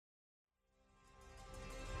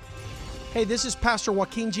Hey, this is Pastor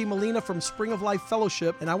Joaquin G. Molina from Spring of Life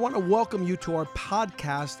Fellowship, and I want to welcome you to our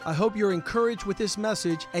podcast. I hope you're encouraged with this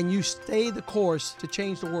message and you stay the course to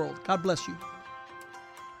change the world. God bless you.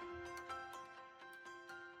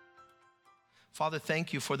 Father,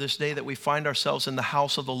 thank you for this day that we find ourselves in the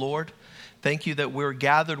house of the Lord. Thank you that we're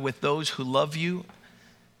gathered with those who love you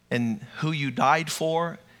and who you died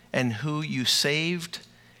for and who you saved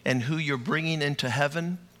and who you're bringing into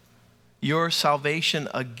heaven. Your salvation,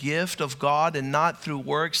 a gift of God and not through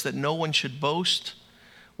works that no one should boast.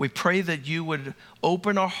 We pray that you would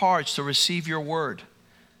open our hearts to receive your word.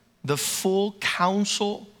 The full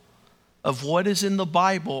counsel of what is in the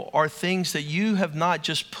Bible are things that you have not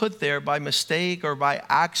just put there by mistake or by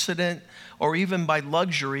accident or even by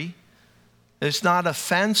luxury. It's not a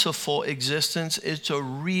fanciful existence. It's a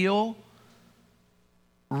real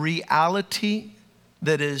reality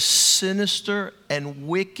that is sinister and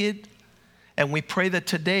wicked. And we pray that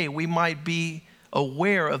today we might be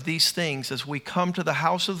aware of these things as we come to the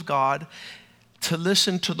house of God to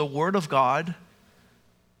listen to the word of God,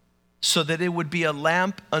 so that it would be a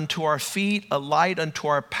lamp unto our feet, a light unto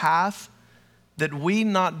our path, that we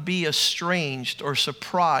not be estranged or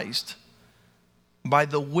surprised by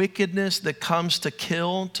the wickedness that comes to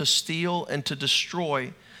kill, to steal, and to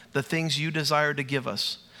destroy the things you desire to give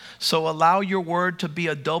us. So allow your word to be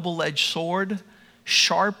a double-edged sword,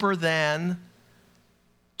 sharper than,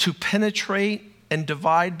 to penetrate and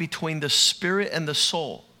divide between the spirit and the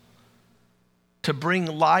soul, to bring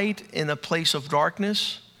light in a place of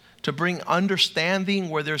darkness, to bring understanding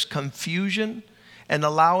where there's confusion, and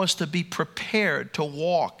allow us to be prepared to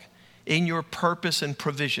walk in your purpose and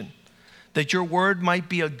provision. That your word might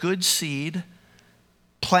be a good seed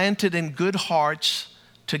planted in good hearts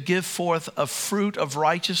to give forth a fruit of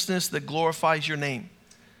righteousness that glorifies your name.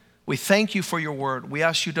 We thank you for your word. We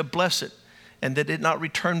ask you to bless it and that it not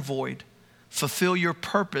return void. Fulfill your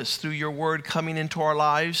purpose through your word coming into our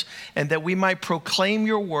lives, and that we might proclaim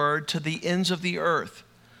your word to the ends of the earth,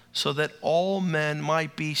 so that all men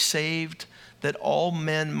might be saved, that all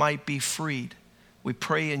men might be freed. We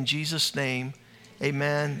pray in Jesus' name,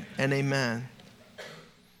 amen and amen.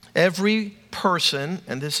 Every person,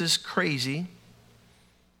 and this is crazy,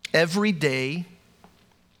 every day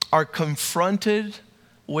are confronted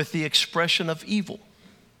with the expression of evil.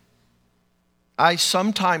 I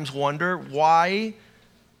sometimes wonder why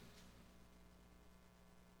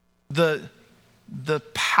the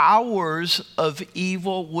powers of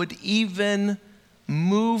evil would even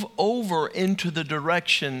move over into the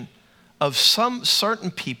direction of some certain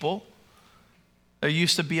people. There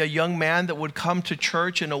used to be a young man that would come to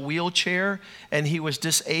church in a wheelchair, and he was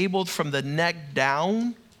disabled from the neck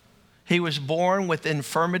down. He was born with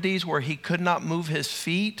infirmities where he could not move his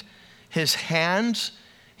feet, his hands.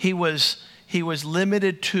 He was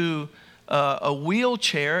limited to a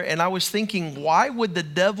wheelchair, and I was thinking, why would the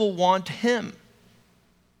devil want him?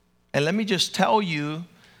 And let me just tell you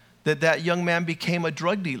that young man became a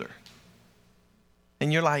drug dealer.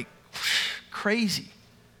 And you're like, crazy.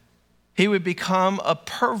 He would become a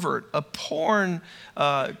pervert, a porn,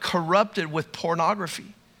 corrupted with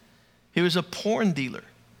pornography. He was a porn dealer.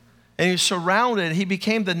 And he was surrounded. He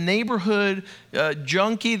became the neighborhood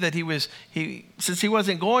junkie that since he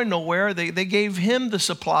wasn't going nowhere, they gave him the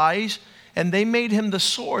supplies, and they made him the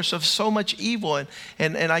source of so much evil.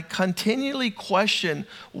 And I continually question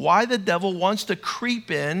why the devil wants to creep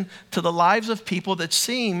in to the lives of people that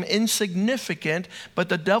seem insignificant, but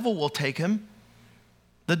the devil will take him.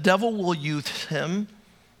 The devil will use him.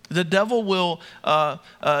 The devil will,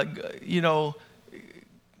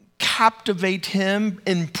 captivate him,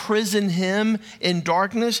 imprison him in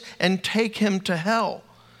darkness, and take him to hell.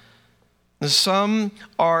 Some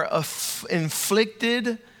are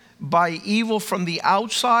inflicted by evil from the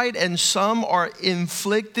outside, and some are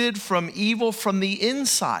inflicted from evil from the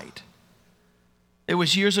inside. It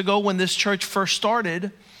was years ago when this church first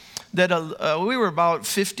started that we were about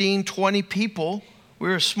 15, 20 people. We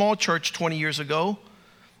were a small church 20 years ago.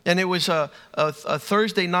 And it was a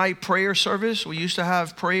Thursday night prayer service. We used to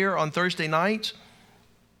have prayer on Thursday nights.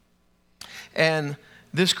 And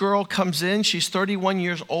this girl comes in. She's 31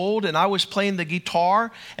 years old, and I was playing the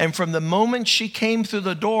guitar. And from the moment she came through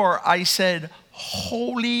the door, I said,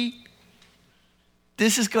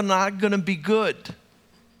 this is not going to be good.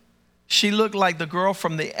 She looked like the girl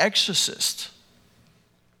from The Exorcist.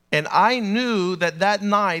 And I knew that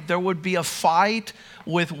night there would be a fight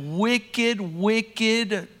with wicked,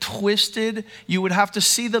 twisted. You would have to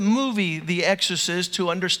see the movie The Exorcist to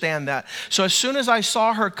understand that. So as soon as I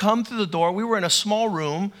saw her come through the door, we were in a small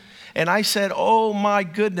room, and I said, oh my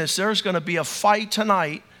goodness, there's going to be a fight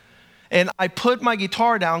tonight. And I put my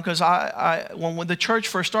guitar down because when the church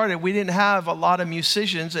first started, we didn't have a lot of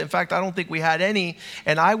musicians. In fact, I don't think we had any.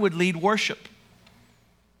 And I would lead worship.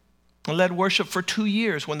 I led worship for 2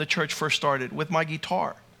 years when the church first started with my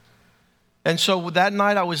guitar. And so that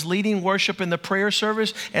night I was leading worship in the prayer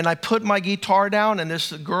service, and I put my guitar down, and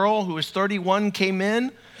this girl who was 31 came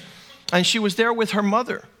in, and she was there with her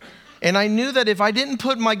mother. And I knew that if I didn't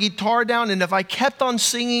put my guitar down and if I kept on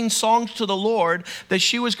singing songs to the Lord, that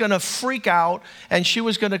she was going to freak out and she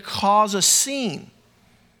was going to cause a scene.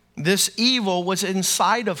 This evil was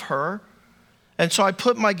inside of her. And so I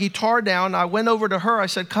put my guitar down. I went over to her. I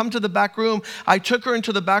said, come to the back room. I took her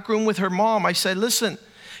into the back room with her mom. I said, listen,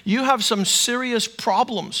 you have some serious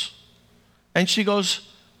problems. And she goes,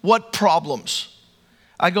 what problems?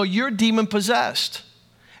 I go, you're demon possessed.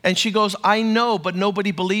 And she goes, I know, but nobody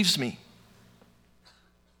believes me.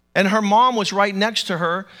 And her mom was right next to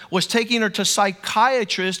her, was taking her to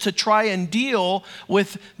psychiatrists to try and deal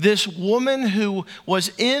with this woman who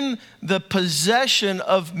was in the possession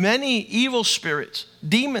of many evil spirits,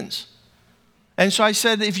 demons. And so I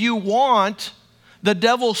said, if you want, the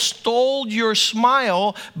devil stole your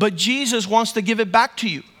smile, but Jesus wants to give it back to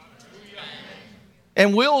you.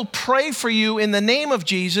 And we'll pray for you in the name of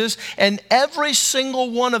Jesus, and every single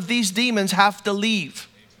one of these demons have to leave.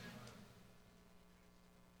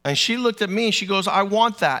 And she looked at me and she goes, I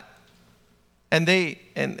want that. And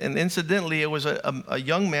incidentally, it was a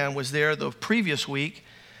young man was there the previous week,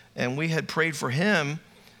 and we had prayed for him,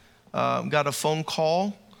 got a phone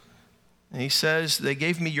call, and he says, they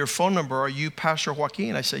gave me your phone number. Are you Pastor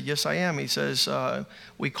Joaquin? I said, yes, I am. He says,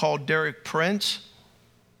 we called Derek Prince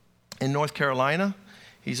in North Carolina.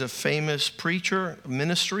 He's a famous preacher,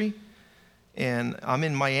 ministry. And I'm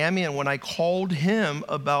in Miami. And when I called him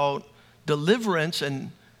about deliverance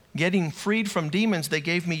and getting freed from demons, they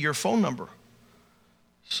gave me your phone number.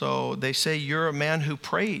 So they say, you're a man who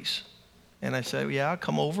prays. And I said, yeah,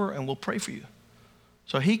 come over and we'll pray for you.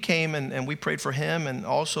 So he came and we prayed for him. And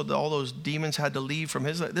also all those demons had to leave from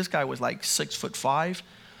this guy was like 6'5".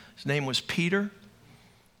 His name was Peter.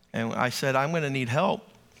 And I said, I'm going to need help.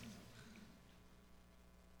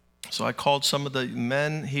 So I called some of the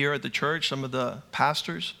men here at the church, some of the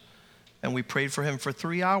pastors, and we prayed for him for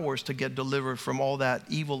 3 hours to get delivered from all that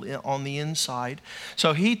evil on the inside.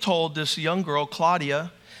 So he told this young girl,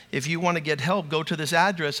 Claudia, if you want to get help, go to this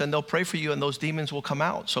address and they'll pray for you and those demons will come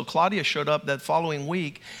out. So Claudia showed up that following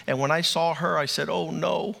week, and when I saw her, I said, oh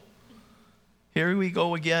no, here we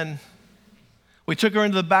go again. We took her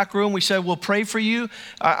into the back room. We said, we'll pray for you.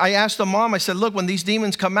 I asked the mom, I said, look, when these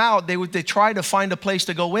demons come out, they try to find a place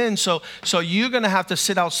to go in. So you're going to have to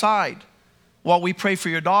sit outside while we pray for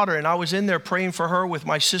your daughter. And I was in there praying for her with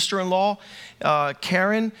my sister-in-law,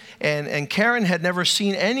 Karen. And Karen had never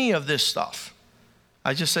seen any of this stuff.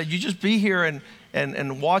 I just said, you just be here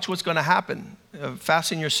and watch what's going to happen.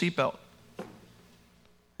 Fasten your seatbelt.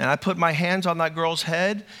 And I put my hands on that girl's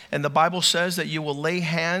head, and the Bible says that you will lay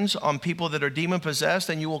hands on people that are demon-possessed,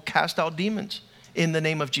 and you will cast out demons in the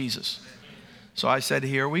name of Jesus. So I said,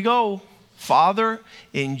 here we go. Father,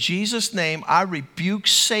 in Jesus' name, I rebuke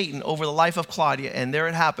Satan over the life of Claudia. And there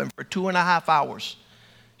it happened for 2.5 hours.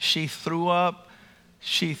 She threw up,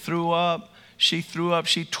 she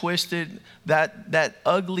twisted. That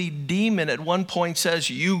ugly demon at one point says,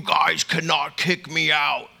 you guys cannot kick me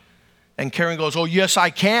out. And Karen goes, oh, yes,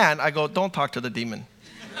 I can. I go, don't talk to the demon.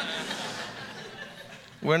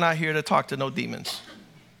 We're not here to talk to no demons.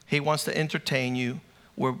 He wants to entertain you.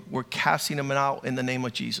 We're casting him out in the name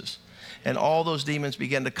of Jesus. And all those demons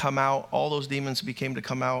began to come out. All those demons became to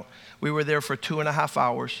come out. We were there for 2.5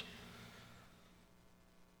 hours.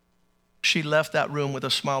 She left that room with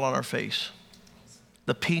a smile on her face.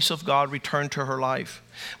 The peace of God returned to her life.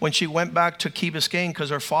 When she went back to Key Biscayne, because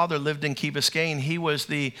her father lived in Key Biscayne, he was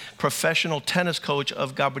the professional tennis coach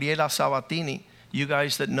of Gabriela Sabatini. You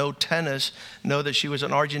guys that know tennis know that she was an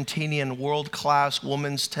Argentinian world-class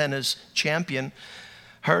women's tennis champion.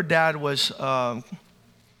 Her dad was,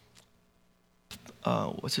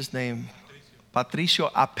 what's his name? Patricio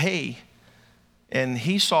Apey. And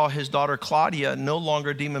he saw his daughter Claudia no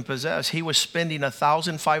longer demon-possessed. He was spending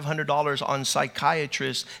 $1,500 on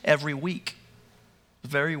psychiatrists every week. A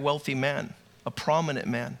very wealthy man, a prominent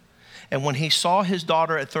man. And when he saw his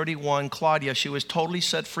daughter at 31, Claudia, she was totally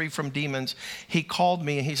set free from demons. He called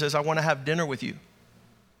me and he says, I want to have dinner with you.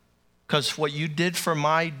 Because what you did for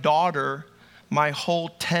my daughter, my whole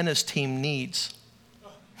tennis team needs.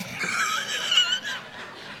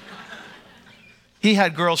 He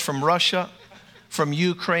had girls from Russia, from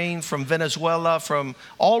Ukraine, from Venezuela, from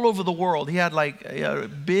all over the world. He had like a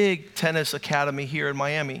big tennis academy here in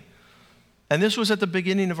Miami. And this was at the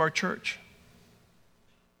beginning of our church.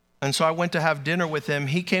 And so I went to have dinner with him.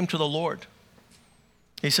 He came to the Lord.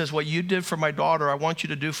 He says, what you did for my daughter, I want you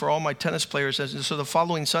to do for all my tennis players. And so the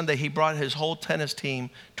following Sunday, he brought his whole tennis team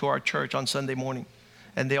to our church on Sunday morning.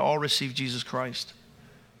 And they all received Jesus Christ.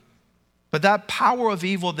 But that power of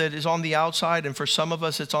evil that is on the outside, and for some of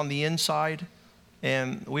us it's on the inside,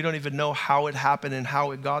 and we don't even know how it happened and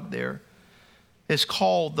how it got there, is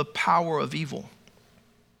called the power of evil.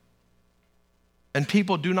 And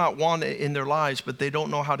people do not want it in their lives, but they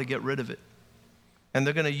don't know how to get rid of it. And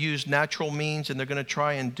they're going to use natural means, and they're going to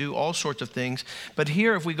try and do all sorts of things. But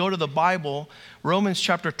here, if we go to the Bible, Romans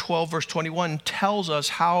chapter 12, verse 21 tells us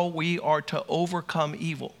how we are to overcome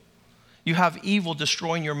evil. You have evil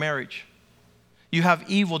destroying your marriage. You have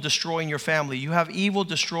evil destroying your family. You have evil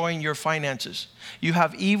destroying your finances. You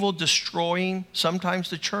have evil destroying sometimes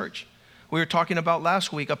the church. We were talking about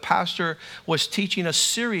last week, a pastor was teaching a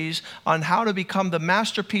series on how to become the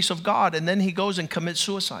masterpiece of God, and then he goes and commits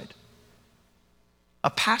suicide. A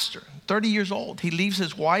pastor, 30 years old. He leaves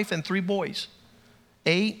his wife and 3 boys,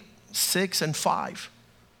 8, 6, and 5.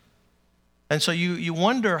 And so you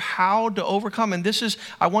wonder how to overcome. And this is,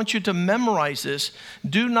 I want you to memorize this.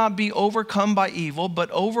 Do not be overcome by evil, but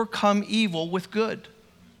overcome evil with good.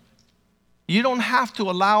 You don't have to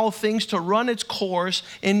allow things to run its course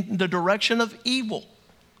in the direction of evil.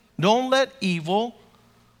 Don't let evil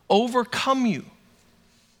overcome you.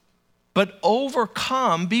 But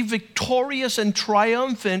overcome, be victorious and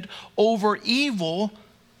triumphant over evil.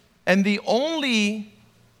 And the only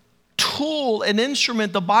tool and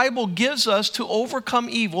instrument the Bible gives us to overcome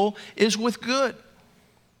evil is with good.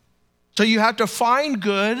 So you have to find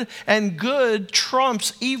good, and good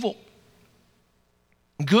trumps evil.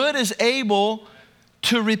 Good is able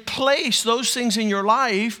to replace those things in your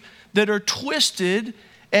life that are twisted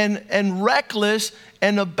and reckless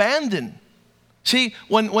and abandoned. See,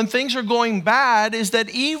 when things are going bad, is that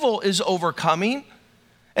evil is overcoming.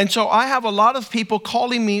 And so I have a lot of people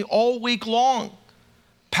calling me all week long.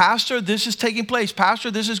 Pastor, this is taking place. Pastor,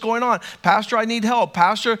 this is going on. Pastor, I need help.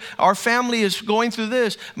 Pastor, our family is going through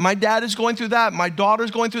this. My dad is going through that. My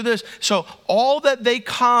daughter's going through this. So all that they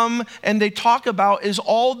come and they talk about is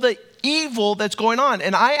all the evil that's going on.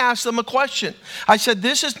 And I asked them a question. I said,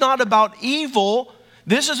 this is not about evil.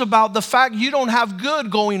 This is about the fact you don't have good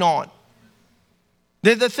going on.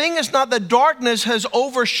 The thing is not that darkness has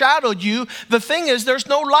overshadowed you. The thing is there's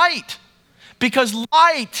no light, because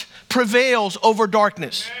light prevails over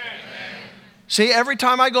darkness. Amen. See, every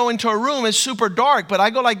time I go into a room, it's super dark, but I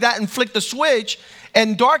go like that and flick the switch,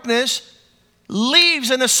 and darkness leaves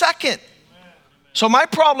in a second. Amen. So my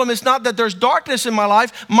problem is not that there's darkness in my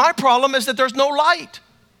life. My problem is that there's no light.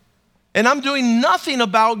 And I'm doing nothing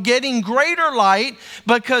about getting greater light,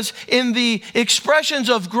 because in the expressions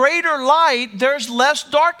of greater light, there's less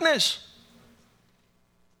darkness.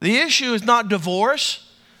 The issue is not divorce.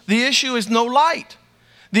 The issue is no light.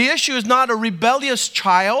 The issue is not a rebellious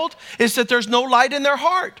child. It's that there's no light in their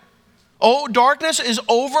heart. Oh, darkness is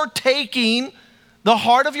overtaking the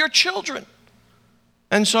heart of your children.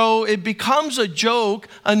 And so it becomes a joke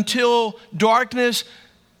until darkness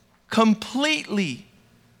completely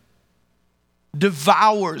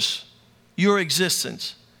devours your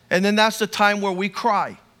existence. And then that's the time where we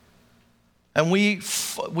cry. And we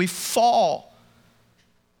fall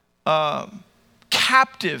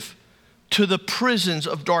captive to the prisons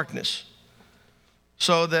of darkness.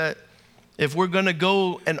 So that if we're going to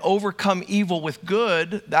go and overcome evil with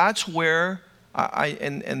good, that's where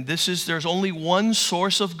there's only one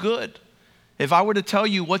source of good. If I were to tell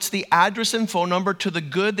you what's the address and phone number to the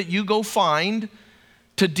good that you go find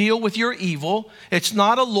to deal with your evil, it's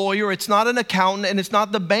not a lawyer, it's not an accountant, and it's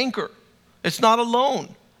not the banker. It's not a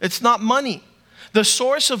loan. It's not money. The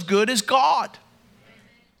source of good is God.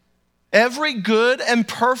 Every good and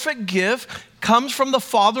perfect gift comes from the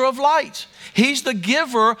Father of lights. He's the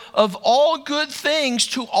giver of all good things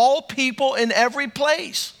to all people in every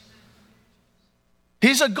place.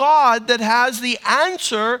 He's a God that has the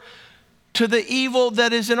answer to the evil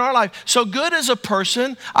that is in our life. So good is a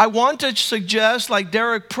person. I want to suggest, like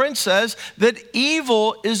Derek Prince says, that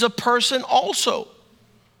evil is a person also.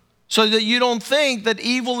 So that you don't think that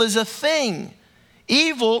evil is a thing.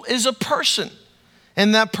 Evil is a person.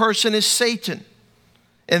 And that person is Satan.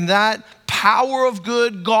 And that power of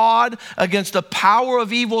good, God, against the power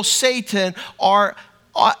of evil, Satan, are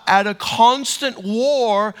at a constant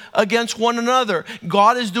war against one another.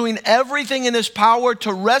 God is doing everything in his power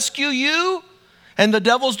to rescue you, and the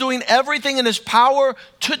devil's doing everything in his power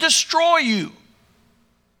to destroy you.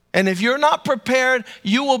 And if you're not prepared,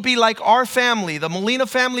 you will be like our family. The Molina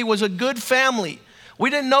family was a good family. We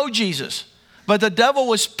didn't know Jesus. But the devil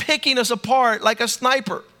was picking us apart like a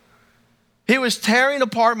sniper. He was tearing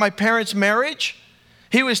apart my parents' marriage.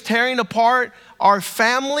 He was tearing apart our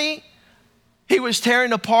family. He was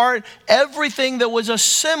tearing apart everything that was a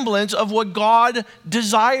semblance of what God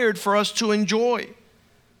desired for us to enjoy.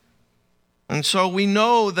 And so we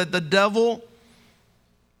know that the devil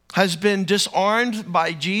has been disarmed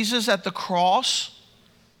by Jesus at the cross.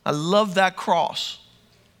 I love that cross.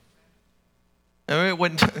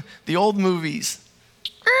 When the old movies,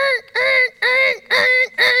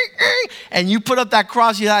 and you put up that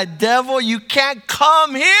cross, you like, devil, you can't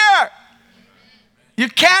come here. You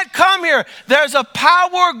can't come here. There's a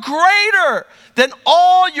power greater than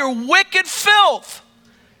all your wicked filth.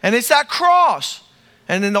 And it's that cross.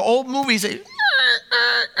 And in the old movies, they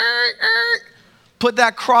put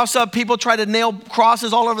that cross up. People try to nail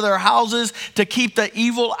crosses all over their houses to keep the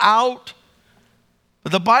evil out.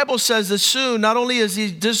 But the Bible says that soon, not only is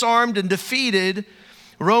he disarmed and defeated,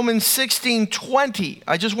 Romans 16:20.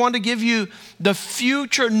 I just want to give you the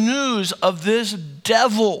future news of this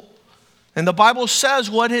devil. And the Bible says,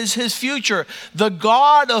 what is his future? The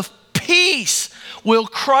God of peace will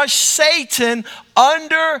crush Satan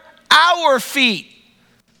under our feet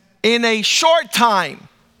in a short time.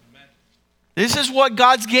 This is what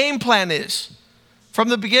God's game plan is. From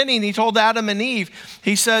the beginning, he told Adam and Eve,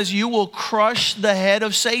 he says, you will crush the head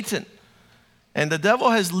of Satan. And the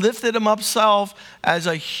devil has lifted him himself as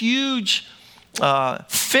a huge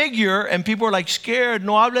figure, and people are like scared.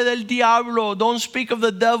 No hable del diablo. Don't speak of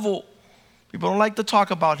the devil. People don't like to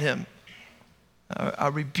talk about him. I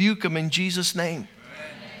rebuke him in Jesus' name.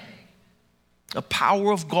 Amen. The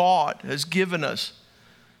power of God has given us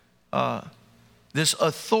this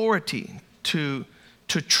authority to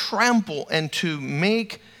trample and to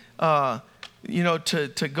make, to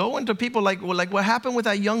go into people like what happened with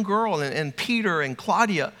that young girl and Peter and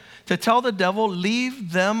Claudia, to tell the devil,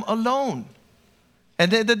 leave them alone.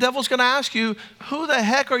 And then the devil's going to ask you, who the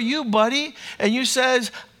heck are you, buddy? And you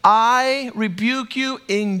says, I rebuke you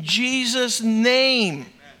in Jesus' name. Amen.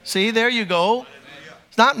 See, there you go.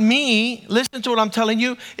 It's not me. Listen to what I'm telling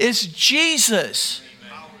you. It's Jesus.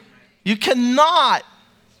 Amen. You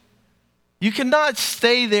cannot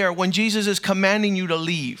stay there when Jesus is commanding you to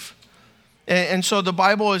leave. And so the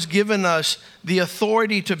Bible has given us the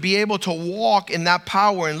authority to be able to walk in that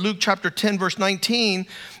power. In Luke chapter 10, verse 19,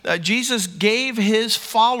 Jesus gave his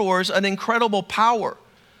followers an incredible power.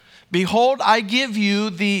 Behold, I give you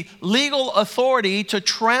the legal authority to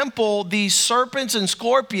trample these serpents and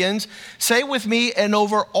scorpions, say with me, and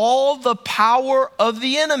over all the power of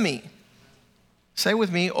the enemy. Say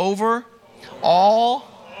with me, over all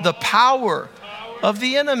the power of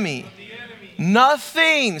the enemy.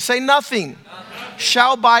 Nothing, say nothing,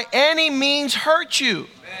 shall by any means hurt you.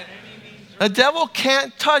 The devil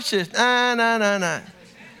can't touch this. Nah.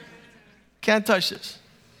 Can't touch this.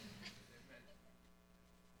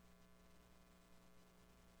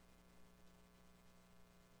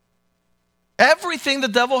 Everything the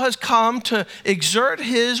devil has come to exert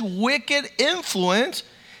his wicked influence,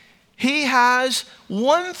 he has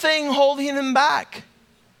one thing holding him back.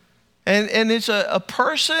 And it's a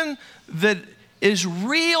person that is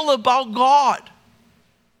real about God.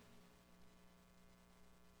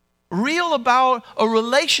 Real about a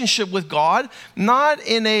relationship with God, not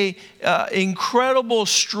in a incredible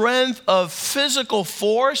strength of physical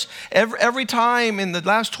force. Every time in the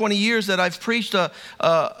last 20 years that I've preached a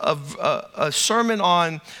sermon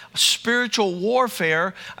on spiritual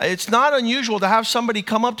warfare, it's not unusual to have somebody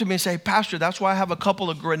come up to me and say, Pastor, that's why I have a couple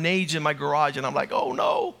of grenades in my garage. And I'm like, oh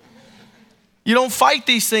no. You don't fight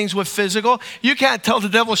these things with physical. You can't tell the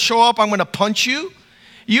devil, show up, I'm going to punch you.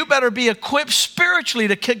 You better be equipped spiritually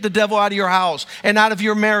to kick the devil out of your house and out of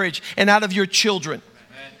your marriage and out of your children.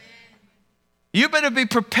 Amen. You better be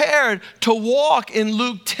prepared to walk in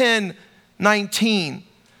Luke 10:19.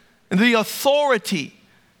 The authority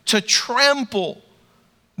to trample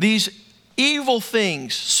these evil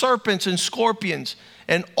things, serpents and scorpions,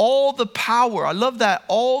 and all the power. I love that.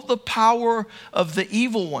 All the power of the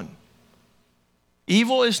evil one.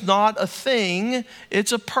 Evil is not a thing,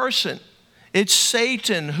 it's a person. It's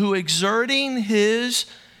Satan who, exerting his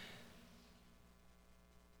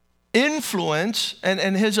influence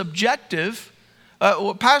and his objective.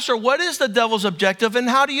 Pastor, what is the devil's objective and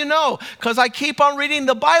how do you know? Because I keep on reading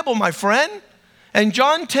the Bible, my friend. And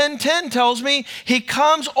John 10:10 tells me he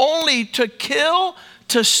comes only to kill,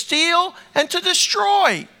 to steal, and to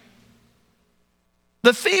destroy.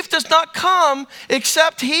 The thief does not come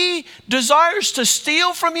except he desires to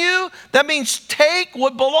steal from you. That means take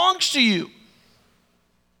what belongs to you.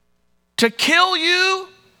 To kill you,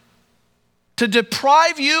 to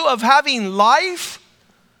deprive you of having life,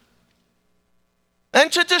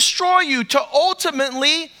 and to destroy you, to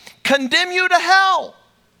ultimately condemn you to hell.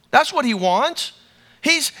 That's what he wants.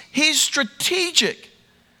 He's strategic.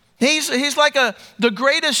 He's like the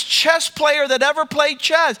greatest chess player that ever played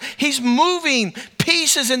chess. He's moving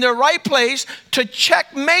pieces in their right place to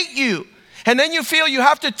checkmate you. And then you feel you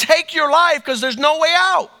have to take your life because there's no way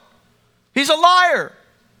out. He's a liar.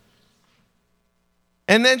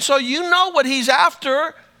 And then so you know what he's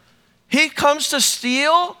after. He comes to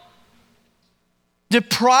steal,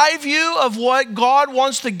 deprive you of what God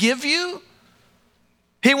wants to give you.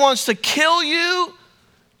 He wants to kill you,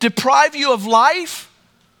 deprive you of life,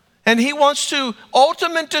 and he wants to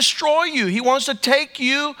ultimately destroy you. He wants to take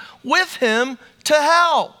you with him to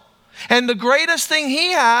hell. And the greatest thing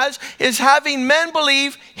he has is having men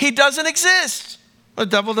believe he doesn't exist. The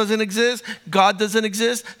devil doesn't exist, God doesn't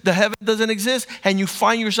exist, the heaven doesn't exist, and you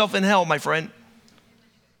find yourself in hell, my friend.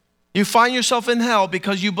 You find yourself in hell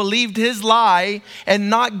because you believed his lie and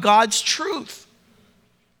not God's truth.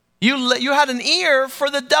 You had an ear for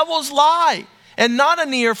the devil's lie and not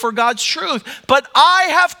an ear for God's truth. But I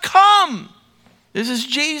have come, this is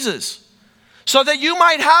Jesus, so that you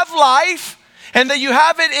might have life and that you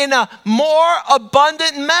have it in a more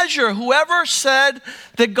abundant measure. Whoever said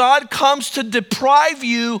that God comes to deprive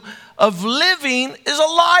you of living is a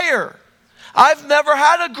liar. I've never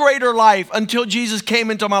had a greater life until Jesus came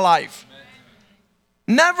into my life.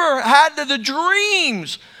 Never had the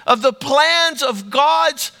dreams of the plans of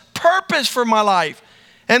God's purpose for my life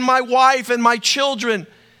and my wife and my children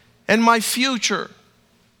and my future.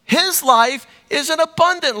 His life is an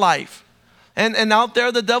abundant life. And out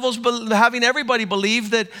there, the devil's having everybody believe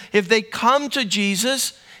that if they come to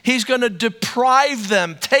Jesus, he's going to deprive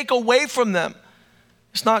them, take away from them.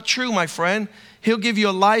 It's not true, my friend. He'll give you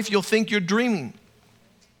a life, you'll think you're dreaming.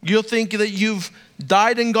 You'll think that you've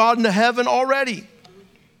died and gone to heaven already.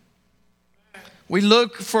 We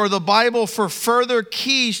look for the Bible for further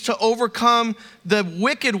keys to overcome the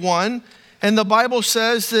wicked one. And the Bible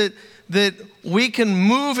says that we can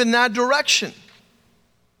move in that direction.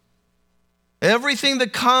 Everything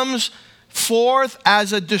that comes forth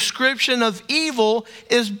as a description of evil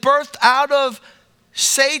is birthed out of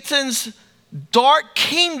Satan's dark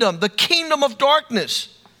kingdom, the kingdom of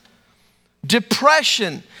darkness.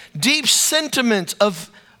 Depression, deep sentiments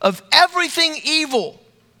of everything evil.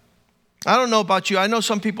 I don't know about you. I know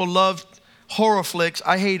some people love horror flicks.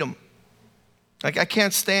 I hate them. Like, I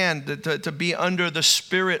can't stand to be under the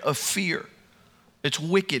spirit of fear. It's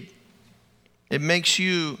wicked. It makes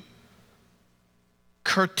you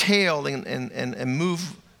curtail and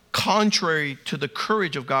move contrary to the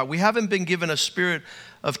courage of God. We haven't been given a spirit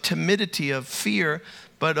of timidity, of fear,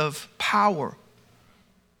 but of power,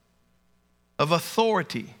 of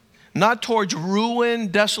authority. Not towards ruin,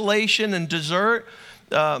 desolation, and desert,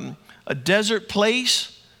 a desert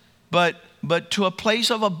place, but to a place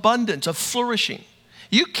of abundance, of flourishing.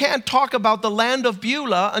 You can't talk about the land of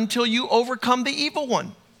Beulah until you overcome the evil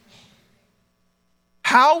one.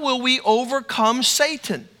 How will we overcome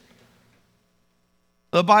Satan?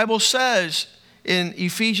 The Bible says in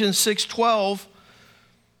Ephesians 6:12,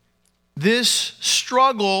 this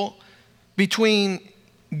struggle between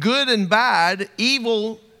good and bad,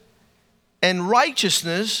 evil and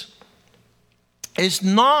righteousness, is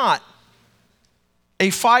not a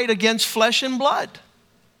fight against flesh and blood.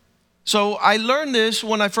 So I learned this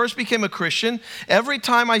when I first became a Christian. Every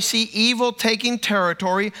time I see evil taking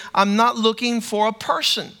territory, I'm not looking for a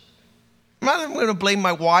person. I'm not going to blame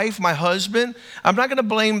my wife, my husband. I'm not going to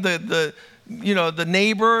blame the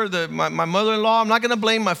neighbor, my mother-in-law. I'm not going to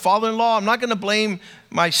blame my father-in-law. I'm not going to blame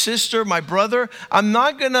my sister, my brother. I'm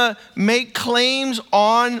not going to make claims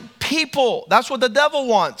on people. That's what the devil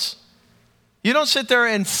wants. You don't sit there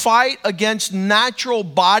and fight against natural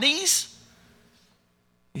bodies.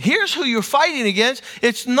 Here's who you're fighting against.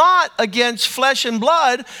 It's not against flesh and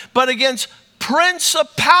blood, but against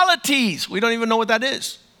principalities. We don't even know what that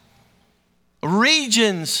is.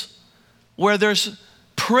 Regions where there's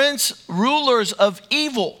rulers of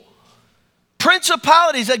evil.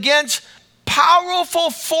 Principalities against powerful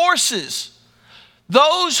forces.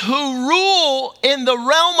 Those who rule in the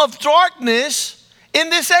realm of darkness in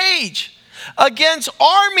this age. Against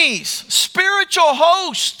armies, spiritual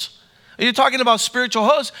hosts. You're talking about spiritual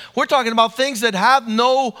hosts. We're talking about things that have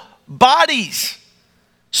no bodies.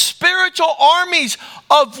 Spiritual armies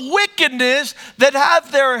of wickedness that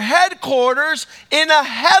have their headquarters in a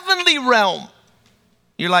heavenly realm.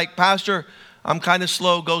 You're like, Pastor, I'm kind of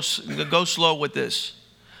slow. Go slow with this.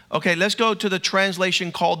 Okay, let's go to the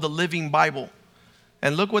translation called the Living Bible.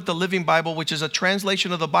 And look what the Living Bible, which is a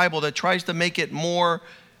translation of the Bible that tries to make it more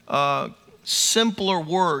simpler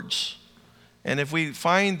words. And if we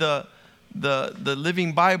find the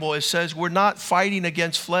Living Bible, it says we're not fighting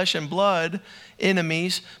against flesh and blood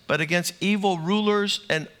enemies, but against evil rulers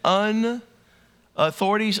and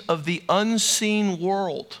authorities of the unseen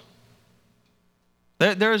world.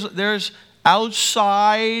 There's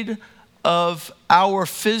outside of our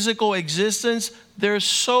physical existence, there's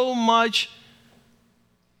so much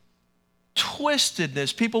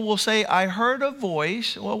twistedness. People will say, I heard a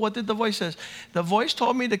voice. Well, what did the voice say? The voice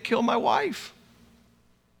told me to kill my wife.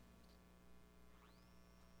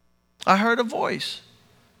 I heard a voice.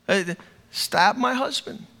 Stab my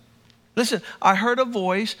husband. Listen, I heard a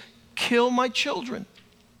voice, kill my children.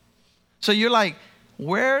 So you're like,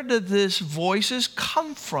 where did these voices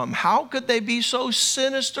come from? How could they be so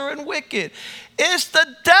sinister and wicked? It's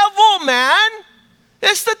the devil, man.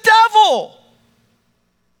 It's the devil.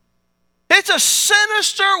 It's a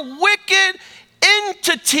sinister, wicked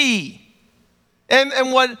entity.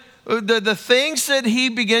 And what the things that he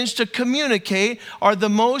begins to communicate are the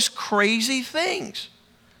most crazy things.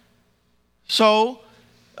 So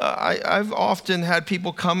I've often had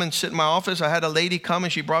people come and sit in my office. I had a lady come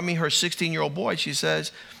and she brought me her 16-year-old boy. She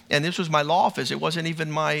says, and this was my law office. It wasn't even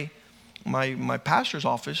my pastor's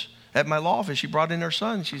office. At my law office, she brought in her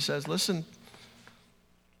son. She says, listen,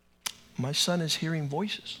 my son is hearing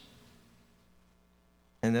voices.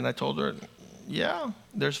 And then I told her, yeah,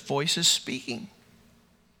 there's voices speaking.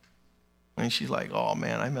 And she's like, oh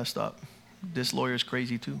man, I messed up. This lawyer's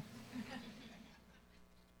crazy too.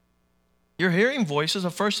 You're hearing voices.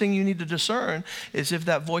 The first thing you need to discern is if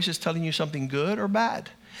that voice is telling you something good or bad.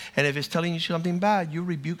 And if it's telling you something bad, you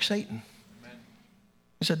rebuke Satan. Amen.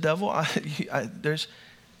 You said, devil, there's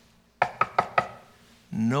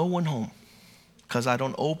no one home because I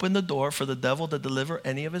don't open the door for the devil to deliver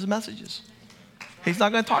any of his messages. He's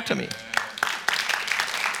not going to talk to me.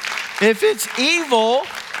 If it's evil,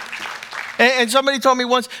 and somebody told me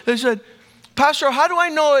once, they said, Pastor, how do I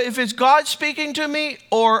know if it's God speaking to me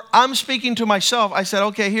or I'm speaking to myself? I said,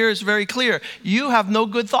 okay, here it's very clear. You have no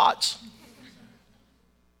good thoughts.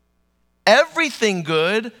 Everything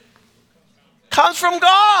good comes from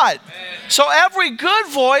God. So every good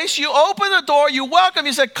voice, you open the door, you welcome,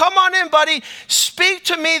 you say, come on in, buddy. Speak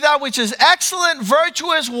to me that which is excellent,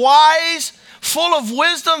 virtuous, wise, full of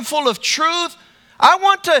wisdom, full of truth. I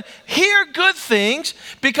want to hear good things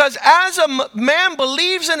because as a man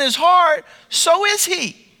believes in his heart, so is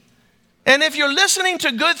he. And if you're listening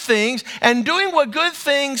to good things and doing what good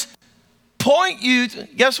things point you to,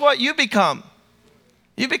 guess what? You become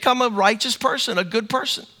a righteous person, a good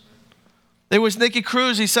person. There was Nicky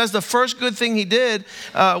Cruz. He says the first good thing he did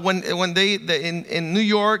when they in New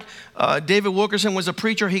York, David Wilkerson was a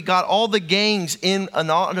preacher. He got all the gangs in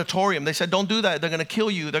an auditorium. They said, don't do that. They're going to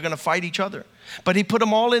kill you. They're going to fight each other. But he put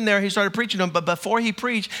them all in there. He started preaching them. But before he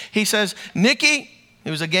preached, he says, Nicky, he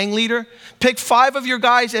was a gang leader, pick 5 of your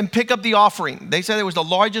guys and pick up the offering. They said it was the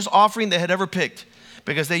largest offering they had ever picked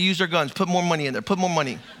because they used their guns. Put more money in there. Put more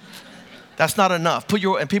money. That's not enough.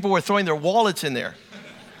 And people were throwing their wallets in there.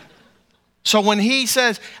 So when he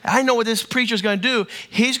says, I know what this preacher's going to do,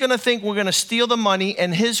 he's going to think we're going to steal the money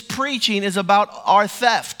and his preaching is about our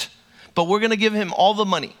theft. But we're going to give him all the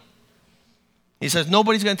money. He says,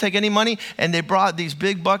 nobody's going to take any money. And they brought these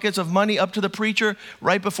big buckets of money up to the preacher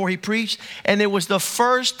right before he preached. And it was the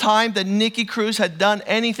first time that Nicky Cruz had done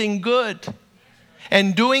anything good.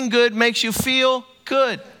 And doing good makes you feel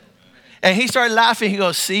good. And he started laughing. He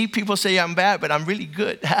goes, see, people say I'm bad, but I'm really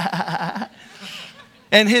good.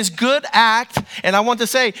 And his good act, and I want to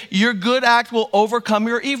say, your good act will overcome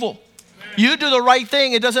your evil. You do the right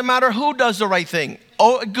thing. It doesn't matter who does the right thing.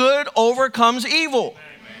 Good overcomes evil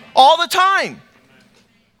all the time.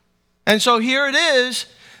 And so here it is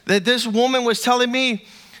that this woman was telling me,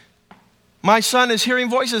 my son is hearing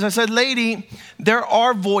voices. I said, lady, there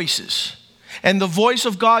are voices. And the voice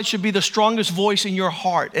of God should be the strongest voice in your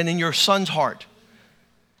heart and in your son's heart.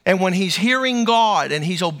 And when he's hearing God and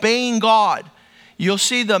he's obeying God, you'll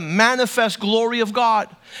see the manifest glory of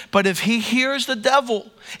God. But if he hears the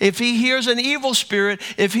devil, if he hears an evil spirit,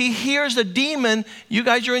 if he hears a demon, you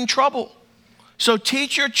guys are in trouble. So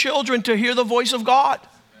teach your children to hear the voice of God.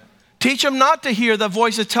 Teach them not to hear the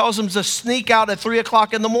voice that tells them to sneak out at 3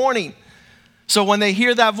 o'clock in the morning. So when they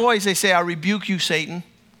hear that voice, they say, I rebuke you, Satan.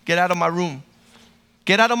 Get out of my room.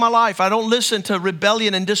 Get out of my life. I don't listen to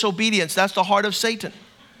rebellion and disobedience. That's the heart of Satan.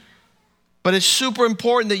 But it's super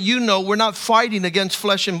important that you know we're not fighting against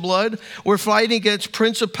flesh and blood. We're fighting against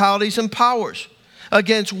principalities and powers,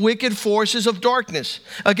 against wicked forces of darkness,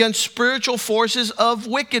 against spiritual forces of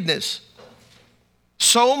wickedness.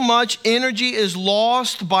 So much energy is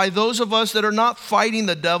lost by those of us that are not fighting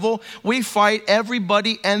the devil. We fight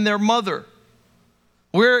everybody and their mother.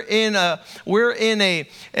 We're in a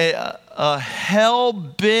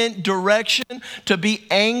hell-bent direction to be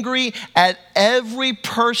angry at every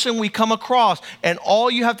person we come across. And all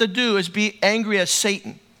you have to do is be angry at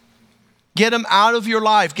Satan. Get him out of your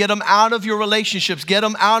life. Get him out of your relationships. Get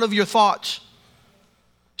him out of your thoughts.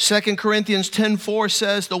 2 Corinthians 10:4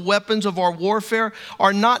 says, the weapons of our warfare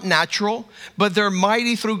are not natural, but they're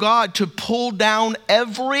mighty through God to pull down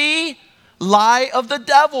every lie of the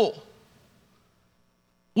devil.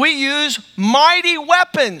 We use mighty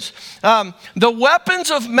weapons. The weapons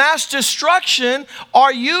of mass destruction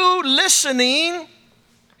are you listening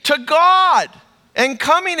to God and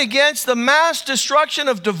coming against the mass destruction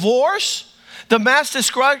of divorce, the mass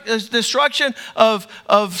destruction of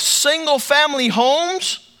single family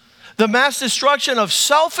homes, the mass destruction of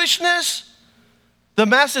selfishness, the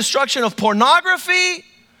mass destruction of pornography.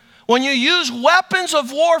 When you use weapons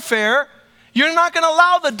of warfare, you're not going to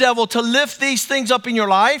allow the devil to lift these things up in your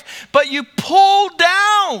life, but you pull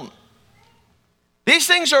down. These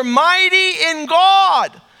things are mighty in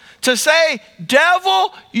God to say,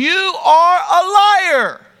 devil, you are a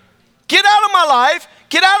liar. Get out of my life.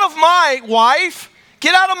 Get out of my wife.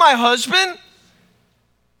 Get out of my husband.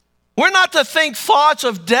 We're not to think thoughts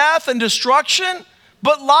of death and destruction,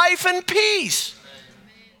 but life and peace.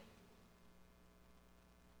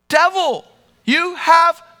 Devil, you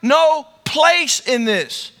have no place in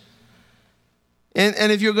this.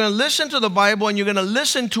 And if you're going to listen to the Bible and you're going to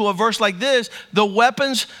listen to a verse like this, the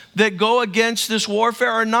weapons that go against this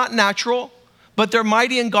warfare are not natural, but they're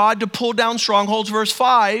mighty in God to pull down strongholds. Verse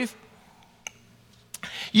 5,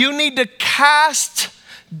 you need to cast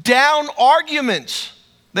down arguments.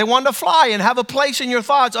 They want to fly and have a place in your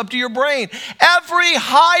thoughts up to your brain. Every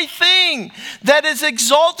high thing that is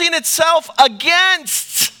exalting itself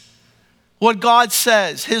against what God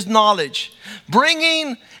says, his knowledge,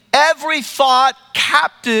 bringing every thought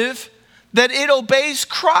captive that it obeys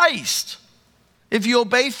Christ. If you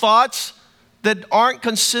obey thoughts that aren't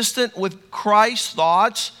consistent with Christ's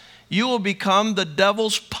thoughts, you will become the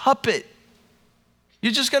devil's puppet.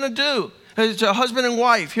 You're just going to do. It's a husband and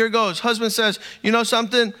wife. Here goes. Husband says, you know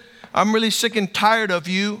something? I'm really sick and tired of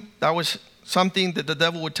you. That was something that the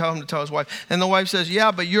devil would tell him to tell his wife. And the wife says,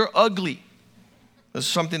 yeah, but you're ugly. This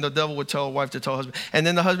is something the devil would tell a wife to tell a husband. And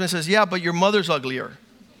then the husband says, yeah, but your mother's uglier.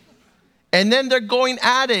 And then they're going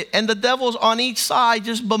at it. And the devil's on each side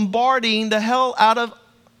just bombarding the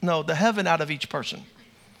heaven out of each person.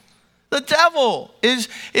 The devil is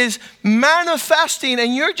manifesting,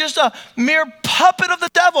 and you're just a mere puppet of the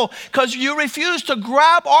devil because you refuse to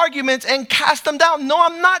grab arguments and cast them down. No,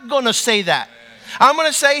 I'm not going to say that. I'm going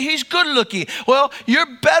to say he's good looking. Well,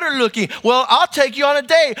 you're better looking. Well, I'll take you on a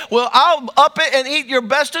date. Well, I'll up it and eat your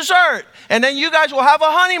best dessert. And then you guys will have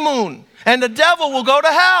a honeymoon, and the devil will go to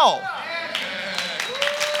hell.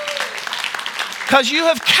 Because you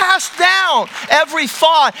have cast down every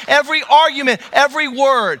thought, every argument, every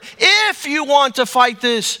word. If you want to fight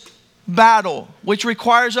this battle, which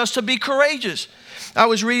requires us to be courageous. I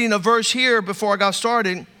was reading a verse here before I got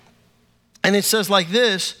started, and it says like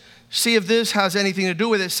this. See if this has anything to do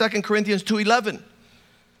with it. 2 Corinthians 2:11.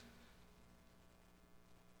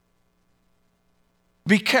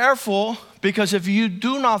 Be careful, because if you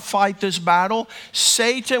do not fight this battle,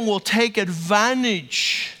 Satan will take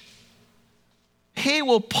advantage. He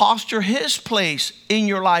will posture his place in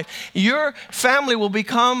your life. Your family will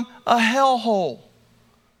become a hellhole.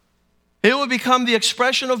 It will become the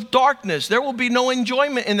expression of darkness. There will be no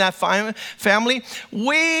enjoyment in that family.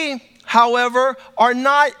 We, however, are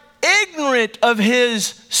not ignorant of his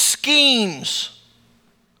schemes.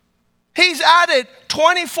 He's at it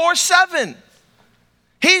 24/7.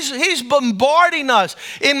 He's bombarding us.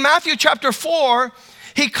 In Matthew chapter 4,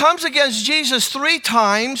 he comes against Jesus 3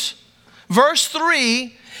 times. Verse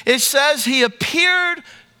 3, it says he appeared,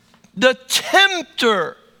 the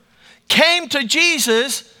tempter came to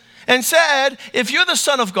Jesus and said, if you're the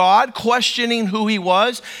Son of God, questioning who he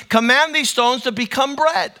was, command these stones to become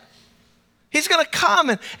bread. He's going to come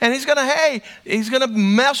and he's going to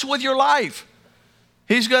mess with your life.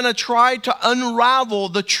 He's going to try to unravel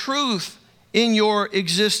the truth in your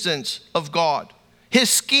existence of God. His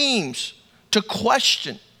schemes to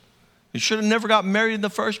question. You should have never got married in the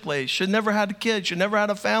first place. Should have never had a kid. Should never had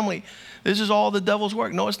a family. This is all the devil's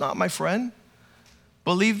work. No, it's not, my friend.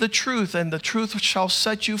 Believe the truth, and the truth shall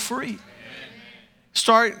set you free.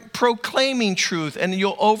 Start proclaiming truth, and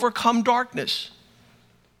you'll overcome darkness.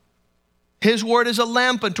 His word is a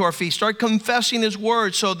lamp unto our feet. Start confessing his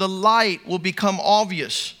word so the light will become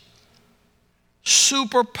obvious.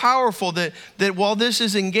 Super powerful that while this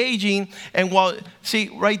is engaging and see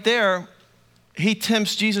right there, he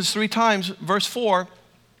tempts Jesus 3 times. Verse 4,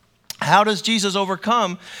 how does Jesus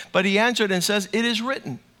overcome? But he answered and says, it is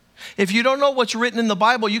written. If you don't know what's written in the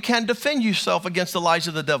Bible, you can't defend yourself against the lies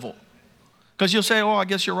of the devil. Because you'll say, oh, I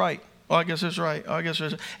guess you're right. Oh, I guess it's right. Oh, I guess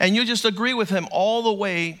it's right. And you just agree with him all the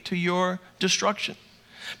way to your destruction.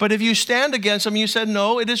 But if you stand against him, you said,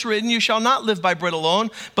 no, it is written, you shall not live by bread alone,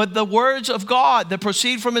 but the words of God that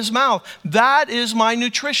proceed from his mouth. That is my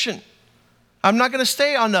nutrition. I'm not going to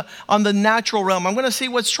stay on the natural realm. I'm going to see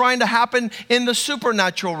what's trying to happen in the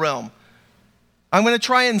supernatural realm. I'm going to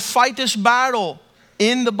try and fight this battle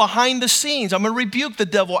in the behind the scenes. I'm going to rebuke the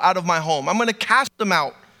devil out of my home. I'm going to cast him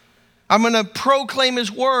out. I'm going to proclaim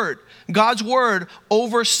his word, God's word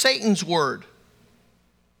over Satan's word.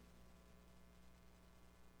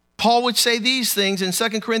 Paul would say these things in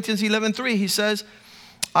 2 Corinthians 11:3. He says,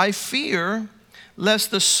 I fear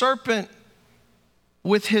lest the serpent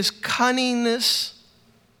with his cunningness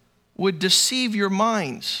would deceive your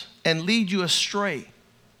minds and lead you astray.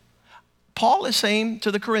 Paul is saying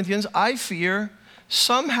to the Corinthians, I fear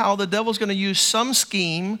somehow the devil's going to use some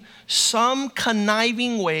scheme, some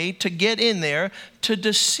conniving way to get in there to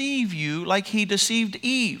deceive you like he deceived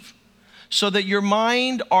Eve, so that your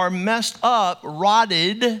mind are messed up,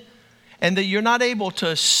 rotted, and that you're not able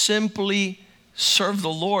to simply serve the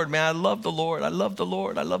Lord. Man, I love the Lord. I love the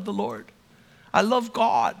Lord. I love the Lord. I love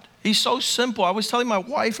God. He's so simple. I was telling my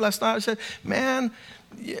wife last night, I said, man,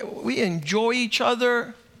 we enjoy each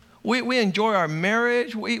other. We enjoy our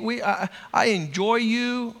marriage. I enjoy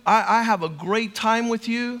you. I have a great time with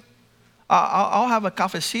you. I'll have a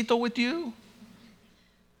cafecito with you.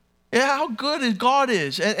 Yeah, how good God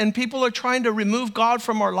is. And people are trying to remove God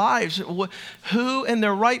from our lives. Who in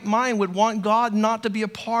their right mind would want God not to be a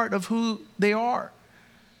part of who they are?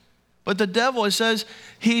 But the devil, it says,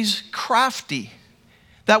 he's crafty.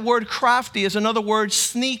 That word crafty is another word,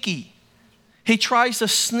 sneaky. He tries to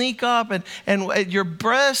sneak up and at your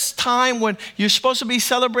best time when you're supposed to be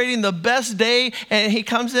celebrating the best day, and he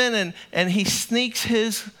comes in and he sneaks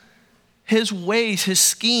his ways, his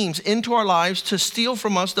schemes into our lives to steal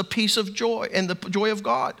from us the peace of joy and the joy of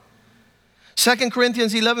God. 2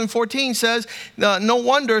 Corinthians 11:14 says, no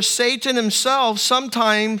wonder Satan himself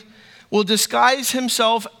sometimes will disguise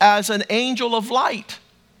himself as an angel of light.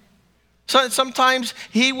 So sometimes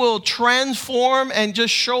he will transform and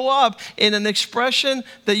just show up in an expression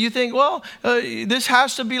that you think, well, this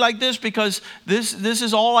has to be like this because this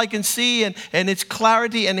is all I can see and it's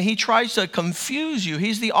clarity. And he tries to confuse you.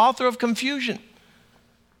 He's the author of confusion.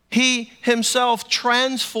 He himself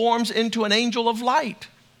transforms into an angel of light.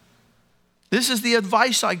 This is the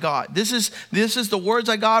advice I got. This is the words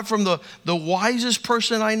I got from the wisest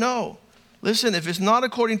person I know. Listen, if it's not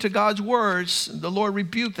according to God's words, the Lord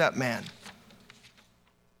rebuked that man.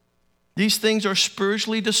 These things are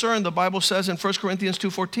spiritually discerned. The Bible says in 1 Corinthians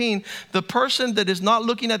 2:14, the person that is not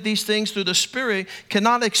looking at these things through the Spirit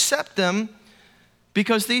cannot accept them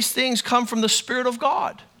because these things come from the Spirit of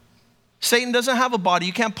God. Satan doesn't have a body.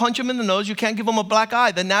 You can't punch him in the nose. You can't give him a black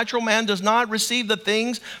eye. The natural man does not receive the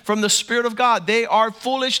things from the Spirit of God. They are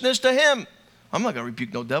foolishness to him. I'm not going to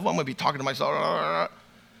rebuke no devil. I'm going to be talking to myself.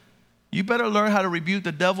 You better learn how to rebuke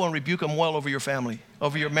the devil and rebuke him well over your family,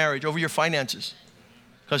 over your marriage, over your finances.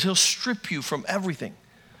 Because he'll strip you from everything.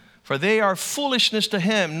 For they are foolishness to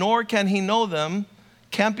him, nor can he know them,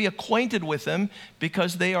 can't be acquainted with them,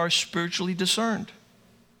 because they are spiritually discerned.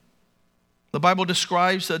 The Bible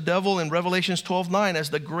describes the devil in Revelation 12:9 as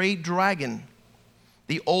the great dragon,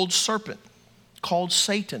 the old serpent, called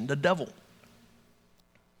Satan, the devil.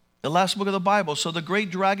 The last book of the Bible. So the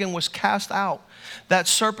great dragon was cast out. That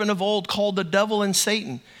serpent of old called the devil and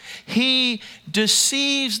Satan. He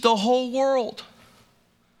deceives the whole world.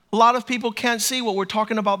 A lot of people can't see what we're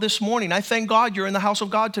talking about this morning. I thank God you're in the house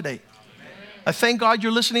of God today. Amen. I thank God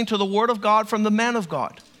you're listening to the word of God from the man of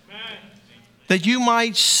God. Amen. That you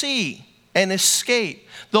might see and escape.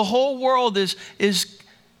 The whole world is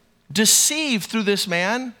deceived through this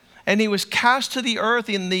man. And he was cast to the earth,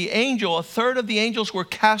 and a third of the angels were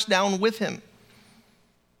cast down with him.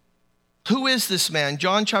 Who is this man?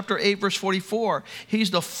 John chapter 8, verse 44.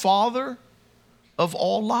 He's the father of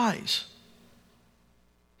all lies.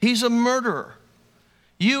 He's a murderer.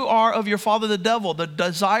 You are of your father the devil. The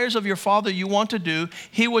desires of your father you want to do.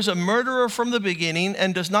 He was a murderer from the beginning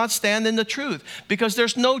and does not stand in the truth because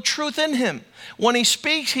there's no truth in him. When he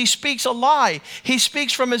speaks a lie. He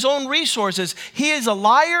speaks from his own resources. He is a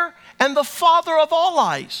liar and the father of all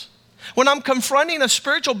lies. When I'm confronting a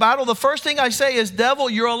spiritual battle, the first thing I say is, devil,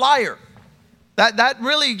 you're a liar. That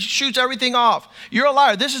really shoots everything off. You're a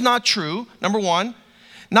liar. This is not true, number one.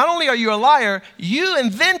 Not only are you a liar, you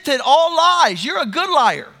invented all lies. You're a good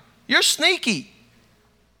liar. You're sneaky.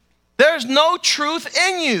 There's no truth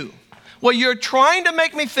in you. What you're trying to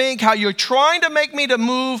make me think, how you're trying to make me to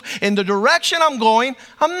move in the direction I'm going,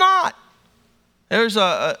 I'm not. There's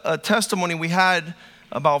a testimony we had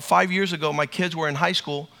about 5 years ago. My kids were in high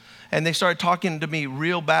school, and they started talking to me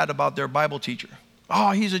real bad about their Bible teacher.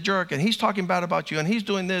 Oh, he's a jerk, and he's talking bad about you, and he's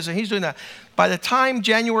doing this, and he's doing that. By the time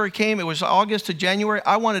January came, it was August to January,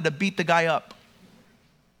 I wanted to beat the guy up.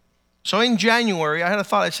 So in January, I had a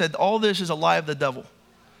thought. I said, all this is a lie of the devil.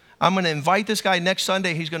 I'm going to invite this guy next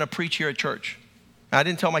Sunday. He's going to preach here at church. And I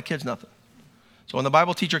didn't tell my kids nothing. So when the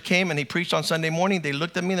Bible teacher came and he preached on Sunday morning, they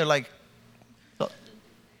looked at me and they're like,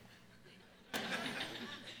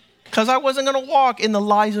 because I wasn't going to walk in the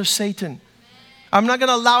lies of Satan. I'm not going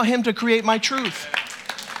to allow him to create my truth.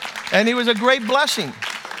 And he was a great blessing.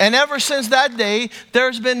 And ever since that day,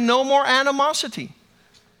 there's been no more animosity.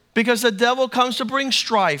 Because the devil comes to bring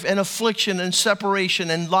strife and affliction and separation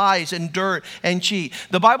and lies and dirt and cheat.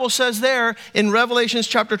 The Bible says there in Revelation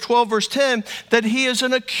chapter 12, verse 10, that he is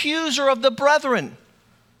an accuser of the brethren.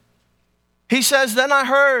 He says, then I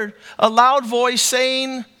heard a loud voice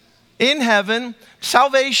saying in heaven,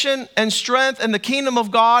 salvation and strength and the kingdom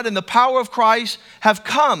of God and the power of Christ have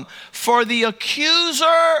come. For the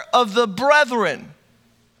accuser of the brethren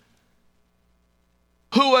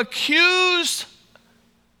who accused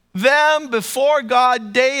them before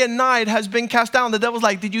God day and night has been cast down. The devil's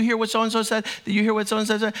like, did you hear what so-and-so said? Did you hear what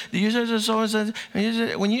so-and-so said? Did you hear what so-and-so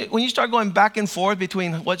said? When you start going back and forth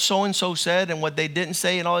between what so-and-so said and what they didn't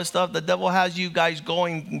say and all this stuff, the devil has you guys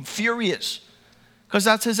going furious because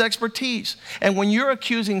that's his expertise. And when you're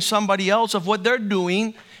accusing somebody else of what they're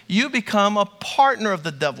doing, you become a partner of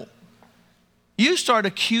the devil. You start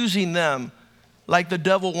accusing them like the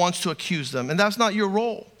devil wants to accuse them. And that's not your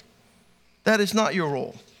role. That is not your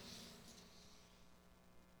role.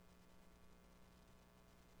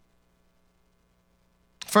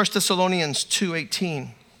 1 Thessalonians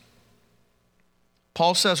 2:18.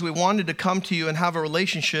 Paul says, we wanted to come to you and have a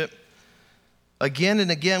relationship. Again and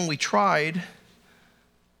again we tried.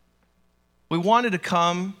 We wanted to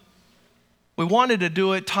come. We wanted to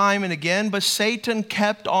do it time and again, but Satan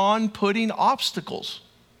kept on putting obstacles.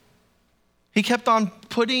 He kept on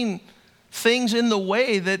putting things in the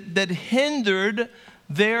way that hindered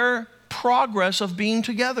their progress of being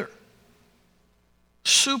together.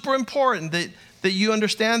 Super important that you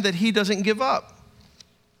understand that he doesn't give up.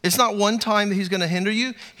 It's not one time that he's going to hinder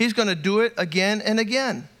you. He's going to do it again and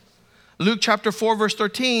again. Luke chapter 4, verse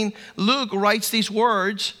 13, Luke writes these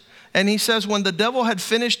words, and he says, when the devil had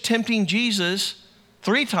finished tempting Jesus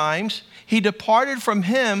 3 times, he departed from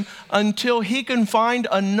him until he can find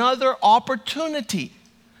another opportunity.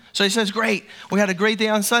 So he says, great, we had a great day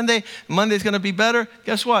on Sunday. Monday's going to be better.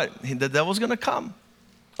 Guess what? The devil's going to come.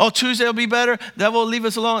 Oh, Tuesday will be better. Devil will leave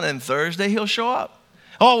us alone. And Thursday he'll show up.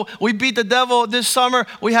 Oh, we beat the devil this summer.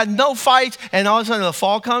 We had no fights. And all of a sudden the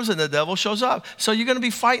fall comes and the devil shows up. So you're going to be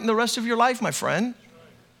fighting the rest of your life, my friend.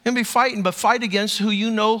 You're going to be fighting, but fight against who you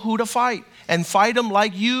know who to fight. And fight them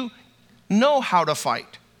like you know how to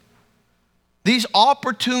fight. These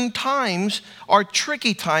opportune times are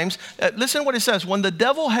tricky times. Listen to what it says. When the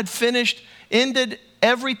devil had ended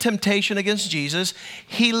every temptation against Jesus,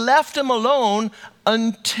 he left him alone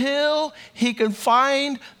until he could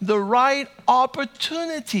find the right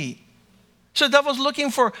opportunity. So the devil's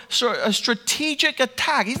looking for a strategic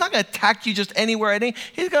attack. He's not going to attack you just anywhere.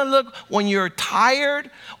 He's going to look when you're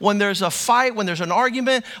tired, when there's a fight, when there's an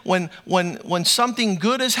argument, when something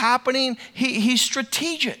good is happening. He's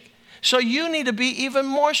strategic. So you need to be even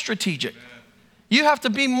more strategic. You have to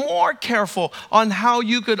be more careful on how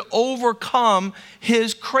you could overcome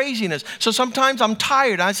his craziness. So sometimes I'm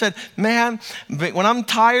tired. I said, man, when I'm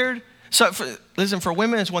tired, for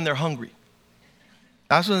women, it's when they're hungry.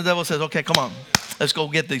 That's when the devil says, okay, come on, let's go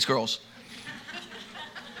get these girls.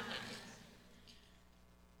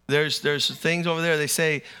 There's things over there, they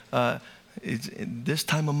say, it's this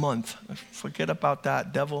time of month. Forget about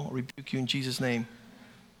that. Devil, rebuke you in Jesus' name.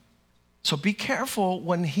 So be careful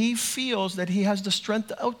when he feels that he has the strength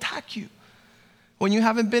to attack you. When you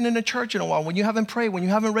haven't been in a church in a while, when you haven't prayed, when you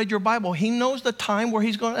haven't read your Bible, he knows the time where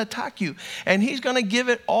he's going to attack you. And he's going to give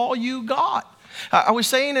it all you got. I was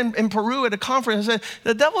saying in Peru at a conference, I said,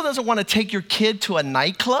 the devil doesn't want to take your kid to a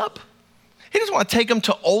nightclub. He doesn't want to take him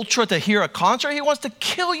to Ultra to hear a concert. He wants to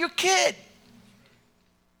kill your kid.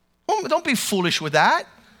 Don't be foolish with that.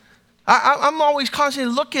 I'm always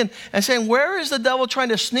constantly looking and saying, where is the devil trying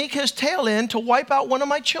to sneak his tail in to wipe out one of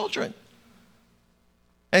my children?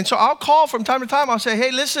 And so I'll call from time to time. I'll say,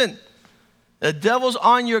 hey, listen, the devil's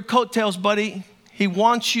on your coattails, buddy. He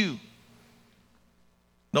wants you.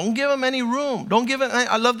 Don't give him any room. Don't give him.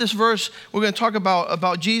 I love this verse. We're going to talk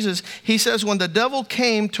about Jesus. He says, when the devil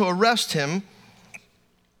came to arrest him,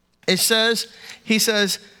 he says,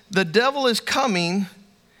 the devil is coming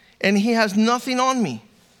and he has nothing on me.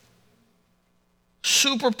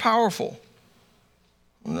 Super powerful.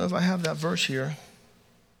 I don't know if I have that verse here.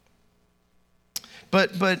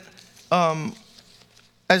 But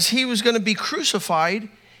as he was going to be crucified,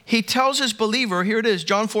 he tells his believer, here it is,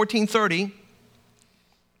 John 14:30.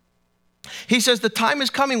 He says, the time is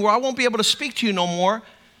coming where I won't be able to speak to you no more.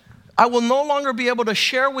 I will no longer be able to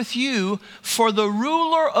share with you, for the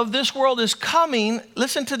ruler of this world is coming.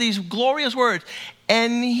 Listen to these glorious words.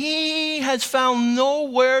 And he has found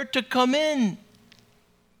nowhere to come in.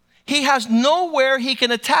 He has nowhere he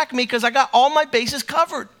can attack me because I got all my bases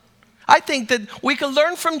covered. I think that we can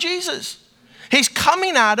learn from Jesus. He's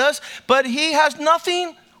coming at us, but he has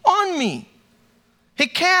nothing on me. He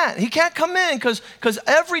can't come in because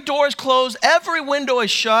every door is closed, every window is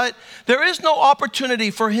shut. There is no opportunity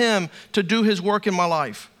for him to do his work in my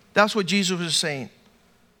life. That's what Jesus was saying.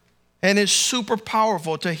 And it's super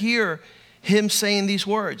powerful to hear him saying these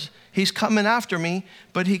words. He's coming after me,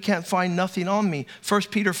 but he can't find nothing on me. 1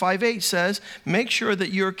 Peter 5:8 says, make sure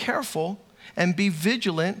that you're careful and be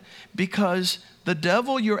vigilant, because the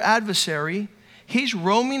devil, your adversary, he's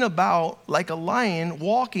roaming about like a lion,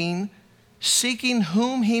 walking, seeking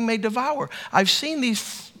whom he may devour. I've seen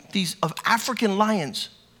these of African lions,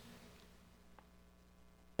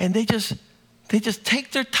 and they just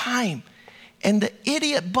take their time, and the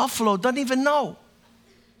idiot buffalo doesn't even know.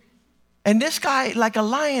 And this guy, like a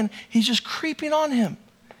lion, he's just creeping on him.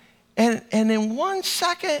 And in 1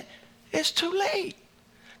 second, it's too late.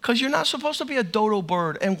 Because you're not supposed to be a dodo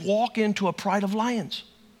bird and walk into a pride of lions,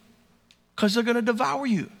 because they're going to devour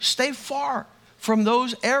you. Stay far from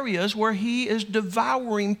those areas where he is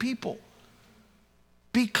devouring people.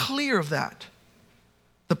 Be clear of that.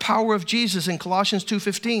 The power of Jesus in Colossians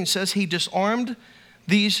 2:15 says he disarmed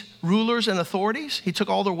these rulers and authorities. He took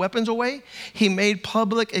all their weapons away. He made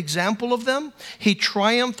public example of them. He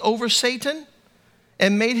triumphed over Satan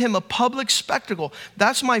and made him a public spectacle.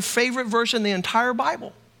 That's my favorite verse in the entire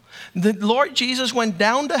Bible. The Lord Jesus went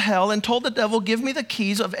down to hell and told the devil, give me the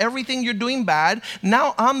keys of everything you're doing bad.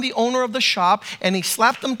 Now I'm the owner of the shop. And he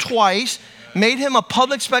slapped him twice, made him a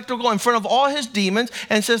public spectacle in front of all his demons,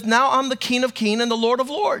 and says, now I'm the King of Kings and the Lord of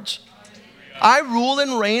Lords. I rule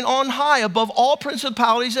and reign on high above all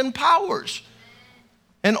principalities and powers.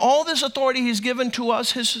 And all this authority he's given to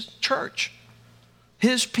us, his church,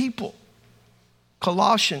 his people.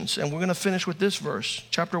 Colossians, and we're going to finish with this verse,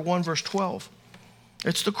 chapter 1, verse 12.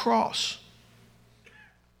 It's the cross.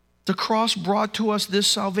 The cross brought to us this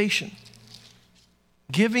salvation.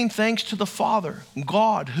 Giving thanks to the Father,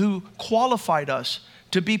 God, who qualified us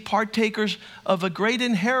to be partakers of a great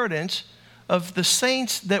inheritance of the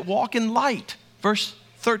saints that walk in light. Verse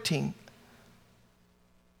 13.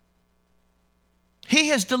 He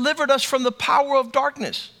has delivered us from the power of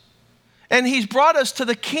darkness, and he's brought us to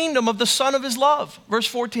the kingdom of the Son of his love. Verse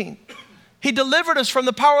 14. He delivered us from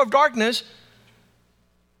the power of darkness,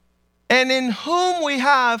 and in whom we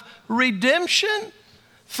have redemption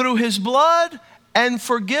through his blood and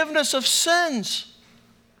forgiveness of sins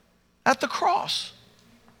at the cross.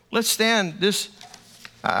 Let's stand this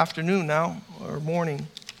afternoon now, or morning,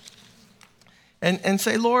 and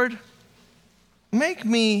say, Lord, make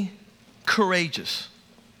me courageous.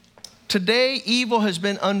 Today, evil has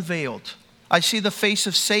been unveiled. I see the face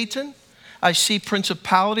of Satan. I see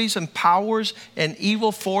principalities and powers and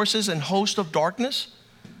evil forces and hosts of darkness.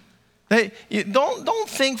 Don't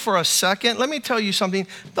think for a second. Let me tell you something.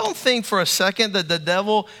 Don't think for a second that the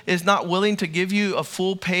devil is not willing to give you a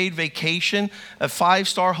full paid vacation, a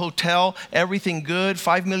 5-star hotel, everything good,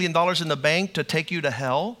 $5 million in the bank to take you to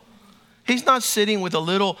hell. He's not sitting with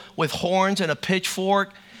horns and a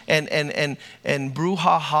pitchfork and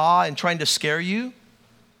brouhaha and trying to scare you.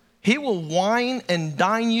 He will wine and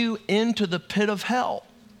dine you into the pit of hell.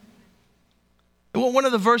 Well, one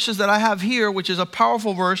of the verses that I have here, which is a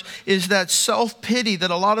powerful verse, is that self-pity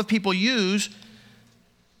that a lot of people use.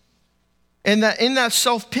 And that in that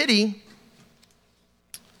self-pity,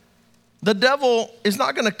 the devil is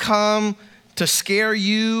not going to come to scare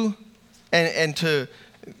you and to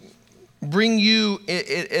bring you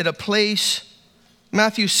at a place.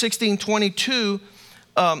 Matthew 16:22,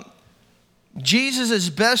 Jesus'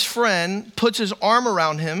 best friend puts his arm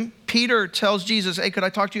around him. Peter tells Jesus, hey, could I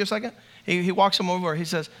talk to you a second? He walks him over. He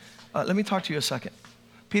says, let me talk to you a second.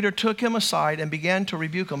 Peter took him aside and began to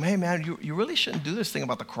rebuke him. Hey, man, you really shouldn't do this thing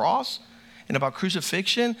about the cross and about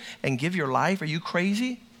crucifixion and give your life. Are you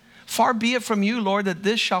crazy? Far be it from you, Lord, that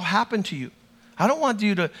this shall happen to you. I don't want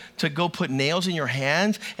you to go put nails in your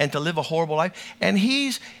hands and to live a horrible life. And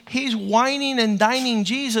he's whining and dining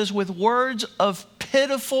Jesus with words of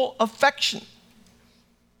pitiful affection.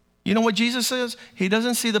 You know what Jesus says? He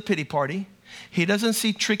doesn't see the pity party. He doesn't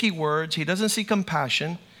see tricky words. He doesn't see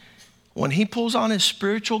compassion. When he pulls on his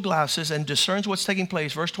spiritual glasses and discerns what's taking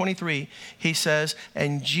place, verse 23, he says,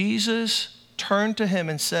 and Jesus turned to him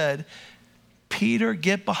and said, Peter,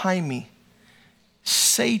 get behind me.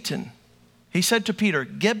 Satan. He said to Peter,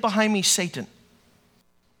 get behind me, Satan.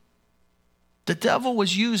 The devil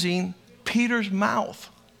was using Peter's mouth.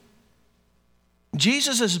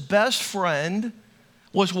 Jesus' best friend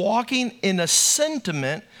was walking in a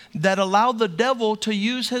sentiment that allowed the devil to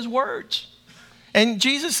use his words. And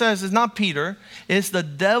Jesus says it's not Peter, it's the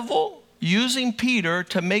devil using Peter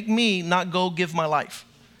to make me not go give my life.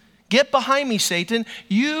 Get behind me, Satan.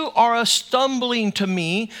 You are a stumbling to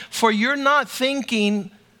me, for you're not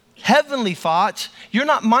thinking heavenly thoughts. You're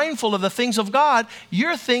not mindful of the things of God.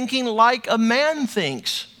 You're thinking like a man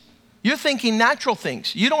thinks. You're thinking natural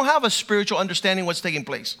things. You don't have a spiritual understanding of what's taking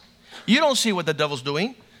place. You don't see what the devil's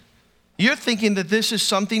doing. You're thinking that this is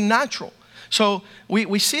something natural. So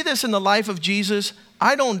we see this in the life of Jesus.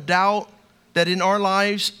 I don't doubt that in our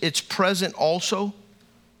lives it's present also.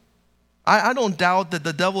 I don't doubt that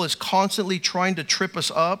the devil is constantly trying to trip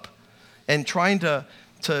us up and trying to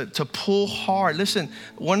pull hard. Listen,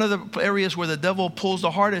 one of the areas where the devil pulls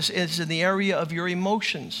the hardest is in the area of your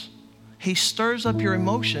emotions. He stirs up your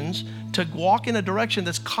emotions to walk in a direction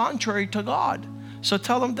that's contrary to God. So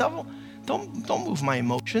tell him, devil, don't move my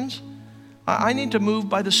emotions. I need to move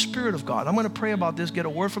by the Spirit of God. I'm going to pray about this, get a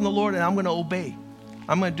word from the Lord, and I'm going to obey.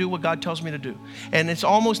 I'm going to do what God tells me to do. And it's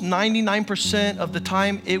almost 99% of the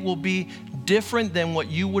time it will be different than what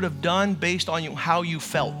you would have done based on how you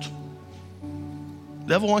felt. The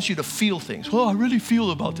devil wants you to feel things. Well, I really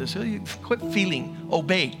feel about this. Quit feeling.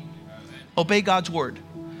 Obey. Obey God's word.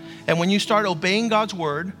 And when you start obeying God's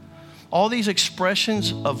word, all these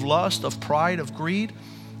expressions of lust, of pride, of greed,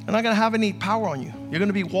 they're not going to have any power on you. You're going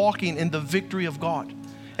to be walking in the victory of God.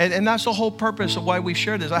 And that's the whole purpose of why we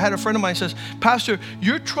share this. I had a friend of mine says, Pastor,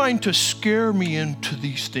 you're trying to scare me into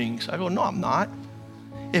these things. I go, no, I'm not.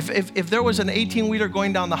 If there was an 18-wheeler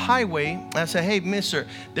going down the highway, and I say, hey, mister,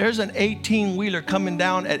 there's an 18-wheeler coming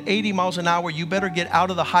down at 80 miles an hour. You better get out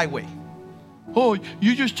of the highway. Oh,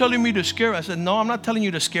 you're just telling me to scare. I said, no, I'm not telling you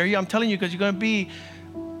to scare you. I'm telling you because you're going to be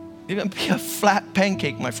a flat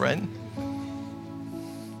pancake, my friend.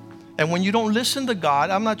 And when you don't listen to God,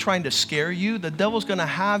 I'm not trying to scare you. The devil's going to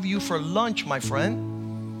have you for lunch, my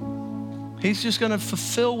friend. He's just going to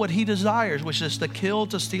fulfill what he desires, which is to kill,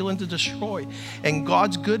 to steal, and to destroy. And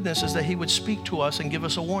God's goodness is that he would speak to us and give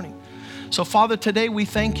us a warning. So, Father, today we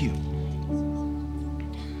thank you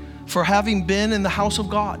for having been in the house of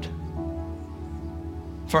God,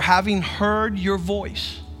 for having heard your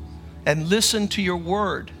voice and listened to your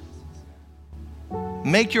word.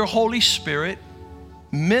 Make your Holy Spirit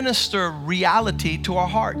minister reality to our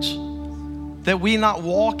hearts, that we not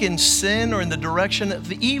walk in sin or in the direction of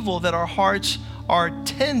the evil that our hearts are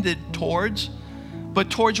tended towards,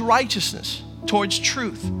 but towards righteousness, towards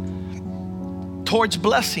truth, towards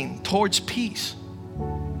blessing, towards peace.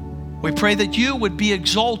 We pray that you would be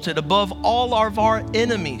exalted above all of our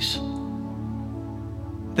enemies,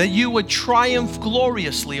 that you would triumph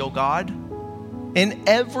gloriously, O God, in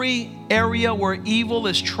every area where evil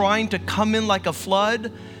is trying to come in like a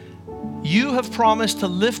flood. You have promised to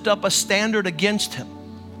lift up a standard against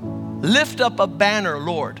him. Lift up a banner,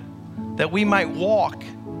 Lord, that we might walk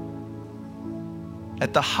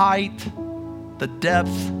at the height, the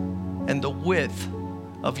depth, and the width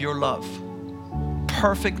of your love.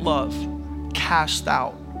 Perfect love cast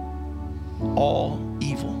out all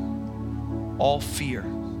evil, all fear.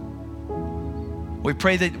 We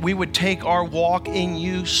pray that we would take our walk in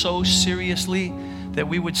you so seriously that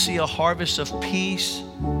we would see a harvest of peace,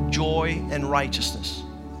 joy, and righteousness.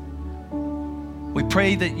 We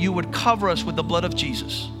pray that you would cover us with the blood of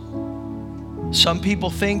Jesus. Some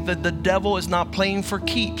people think that the devil is not playing for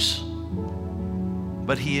keeps,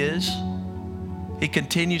 but he is. He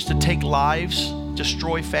continues to take lives,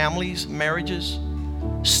 destroy families, marriages,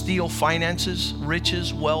 steal finances,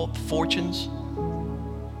 riches, wealth, fortunes.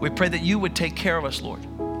 We pray that you would take care of us, Lord,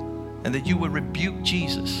 and that you would rebuke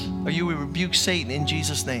Jesus, or you would rebuke Satan in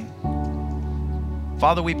Jesus' name.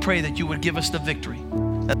 Father, we pray that you would give us the victory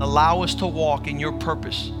and allow us to walk in your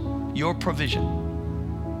purpose, your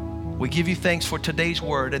provision. We give you thanks for today's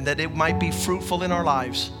word and that it might be fruitful in our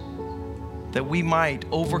lives, that we might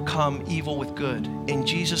overcome evil with good. In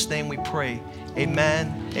Jesus' name we pray.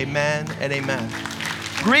 Amen, amen, and amen.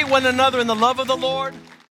 Greet one another in the love of the Lord.